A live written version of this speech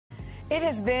It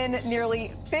has been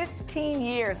nearly 15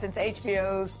 years since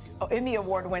HBO's Emmy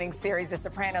Award-winning series, The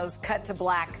Sopranos, cut to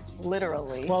black,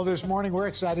 literally. Well, this morning we're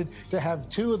excited to have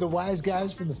two of the wise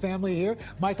guys from the family here,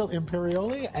 Michael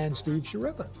Imperioli and Steve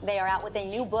Schirripa. They are out with a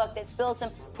new book that spills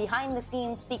some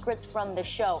behind-the-scenes secrets from the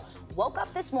show. Woke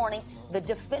up this morning, the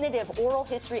definitive oral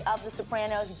history of The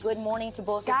Sopranos. Good morning to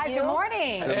both guys, of you. good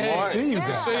morning. Good morning. Hey, See you good to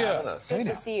guys. see you. Good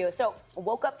to see you. So,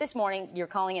 woke up this morning, you're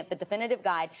calling it the definitive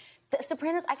guide. The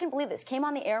Sopranos, I can believe this, came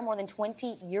on the air more than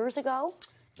 20 years ago.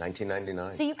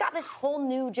 1999. So you've got this whole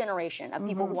new generation of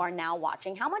people who are now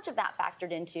watching. How much of that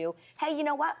factored into, hey, you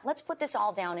know what? Let's put this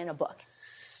all down in a book.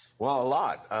 Well, a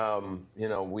lot. You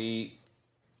know, the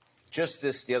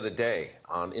other day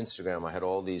on Instagram, I had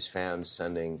all these fans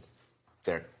sending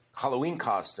their Halloween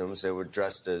costumes. They were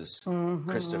dressed as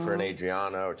Christopher and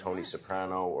Adriana or Tony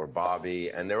Soprano or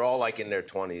Bobby, and they're all like in their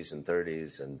 20s and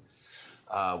 30s. And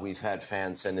we've had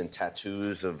fans send in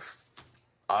tattoos of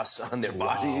us on their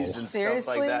bodies and stuff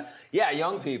like that. Yeah,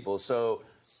 young people. So,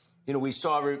 you know, we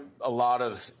saw a lot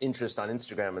of interest on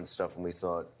Instagram and stuff, and we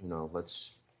thought, you know,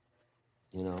 let's,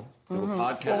 you know, do a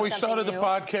podcast. Well, we started the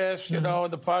podcast, you know,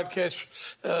 and the podcast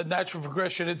natural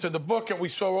progression into the book, and we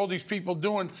saw all these people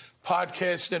doing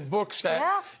podcasts and books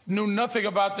that knew nothing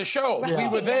about the show. We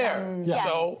were there,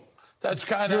 so that's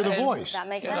kind of You're the voice. That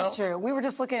makes sense. That's true. We were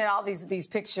just looking at all these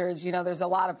pictures. You know, there's a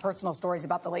lot of personal stories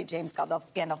about the late James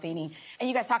Gandolfini, and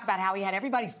you guys talk about how he had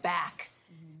everybody's back.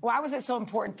 Why was it so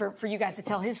important for you guys to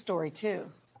tell his story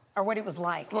too? Or what it was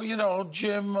like? Well,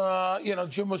 Jim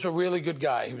was a really good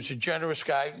guy. He was a generous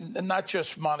guy, not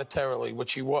just monetarily,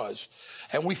 which he was.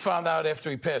 And we found out after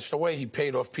he passed away, he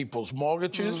paid off people's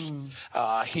mortgages.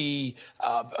 He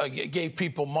gave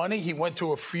people money. He went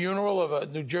to a funeral of a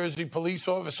New Jersey police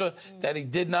officer that he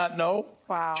did not know.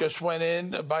 Wow. Just went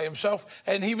in by himself.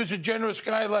 And he was a generous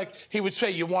guy. Like, he would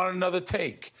say, you want another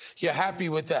take? You're happy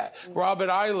with that? Robert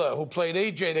Eiler, who played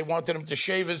AJ, they wanted him to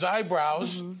shave his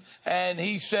eyebrows. And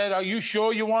he said, are you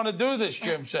sure you want to do this,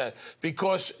 Jim said,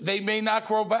 because they may not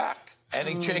grow back. And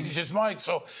he changed his mind.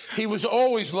 So he was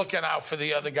always looking out for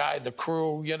the other guy, the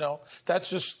crew, you know. That's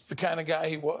just the kind of guy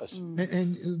he was.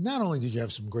 And not only did you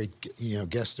have some great,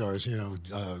 guest stars,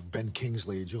 Ben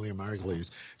Kingsley, Juliana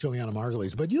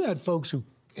Margulies, but you had folks who,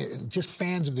 just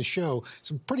fans of the show,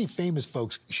 some pretty famous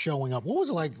folks showing up. What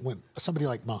was it like when somebody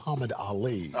like Muhammad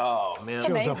Ali Oh, man.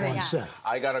 shows up on set?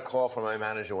 I got a call from my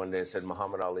manager one day and said,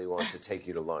 Muhammad Ali wants to take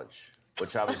you to lunch,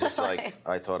 which I was just like,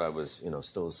 I thought I was,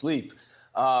 still asleep.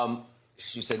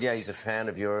 She said, yeah, he's a fan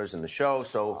of yours and the show.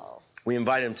 So we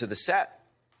invited him to the set.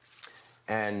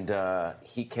 And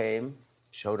he came,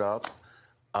 showed up,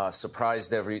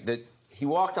 surprised he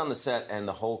walked on the set and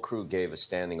the whole crew gave a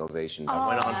standing ovation. It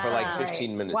went on for like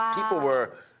 15 minutes. Wow. People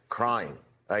were crying.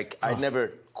 Like, I'd never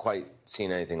quite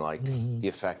seen anything like the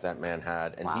effect that man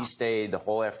had. And he stayed the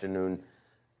whole afternoon,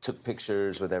 took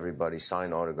pictures with everybody,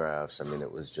 signed autographs. I mean,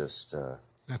 it was just...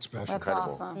 That's special. That's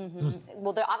incredible. awesome.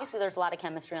 Well, obviously there's a lot of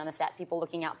chemistry on the set, people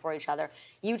looking out for each other.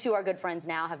 You two are good friends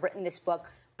now, have written this book.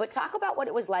 But talk about what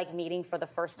it was like meeting for the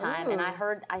first time. And I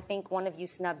think one of you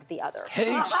snubbed the other. He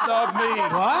snubbed me.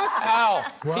 What? Al.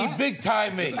 What? He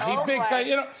big-timed me.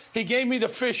 He gave me the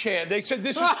fish hand. They said,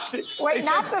 this is... Wait,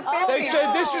 not the fish They hand.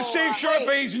 said, this is Steve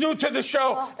Schirripa. He's new to the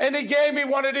show. And he gave me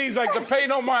one of these, like the pay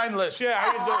no mind list. Yeah,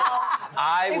 how you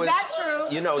doing? Is that true?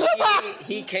 You know,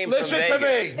 he came from Listen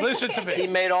Vegas. to me. Listen to me. He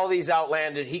made all these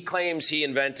outlandish... He claims he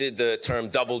invented the term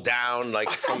double down,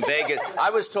 like, from Vegas. I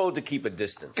was told to keep a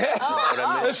distance. You know what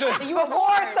I mean? Listen. You were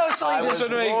more socially I was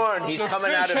Listen to me. warned. He's The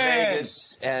coming out of fish hand.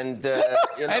 Vegas, and,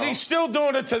 And he's still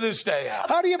doing it to this day, Al.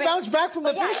 How do you bounce back from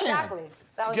the Yeah, fish hand? exactly.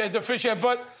 That was Okay, the fish hand.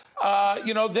 But,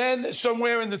 then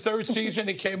somewhere in the third season,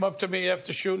 he came up to me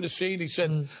after shooting the scene. He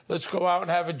said, let's go out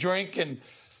and have a drink. And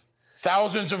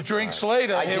thousands of drinks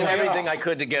later, I here did we everything are. I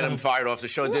could to get him fired off the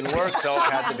show. It didn't work, so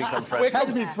I had to become friends. Had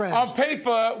to be friends. On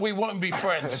paper, we wouldn't be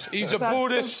friends. He's a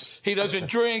Buddhist. He doesn't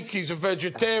drink. He's a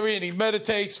vegetarian. He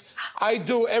meditates. I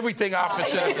do everything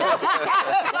opposite.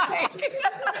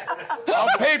 On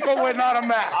paper, we're not a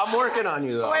match. I'm working on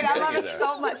you, though. Wait, I'm I love getting it you there.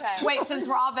 so much. Wait, since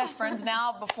we're all best friends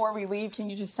now, before we leave, can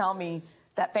you just tell me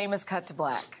that famous cut to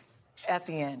black at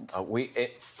the end?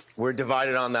 We're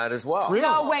divided on that as well. Really?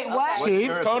 No, wait, what? Steve?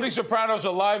 Tony Soprano's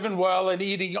alive and well and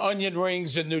eating onion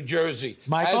rings in New Jersey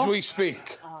Michael? as we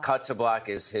speak. Cut to black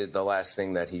is the last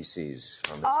thing that he sees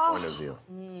from his point of view.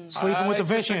 Sleeping with the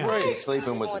fish disagree. hands. He's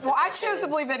sleeping with the Well, I choose to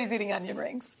believe that he's eating onion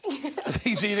rings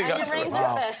He's eating Onion up. rings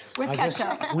Wow. or fish? with I guess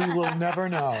ketchup. we will never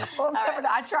know. Well,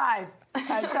 I tried.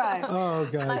 I tried. Oh,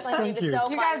 guys, My pleasure. thank It's you. so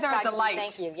You fun guys are a talking to you. delight.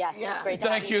 Thank you. Yes. Yeah. Great to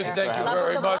Thank have you here. very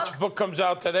Love the much. book. Book comes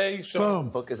out today. So. Boom.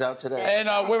 book is out today. And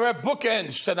we're at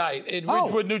Bookends tonight in Oh.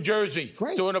 Ridgewood, New Jersey,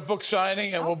 Great. doing a book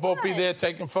signing, and we'll both be fun. there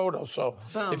taking photos. So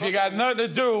Boom. if you got nothing to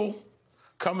do,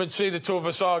 come and see the two of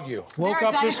us argue. Woke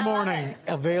Very up this nice. morning,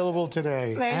 available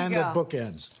today, There you and go. at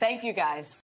Bookends. Thank you,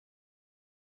 guys.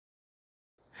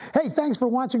 Hey, thanks for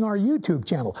watching our YouTube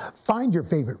channel. Find your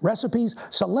favorite recipes,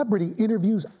 celebrity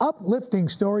interviews, uplifting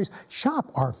stories,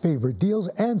 shop our favorite deals,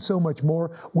 and so much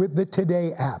more with the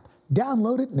Today app.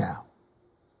 Download it now.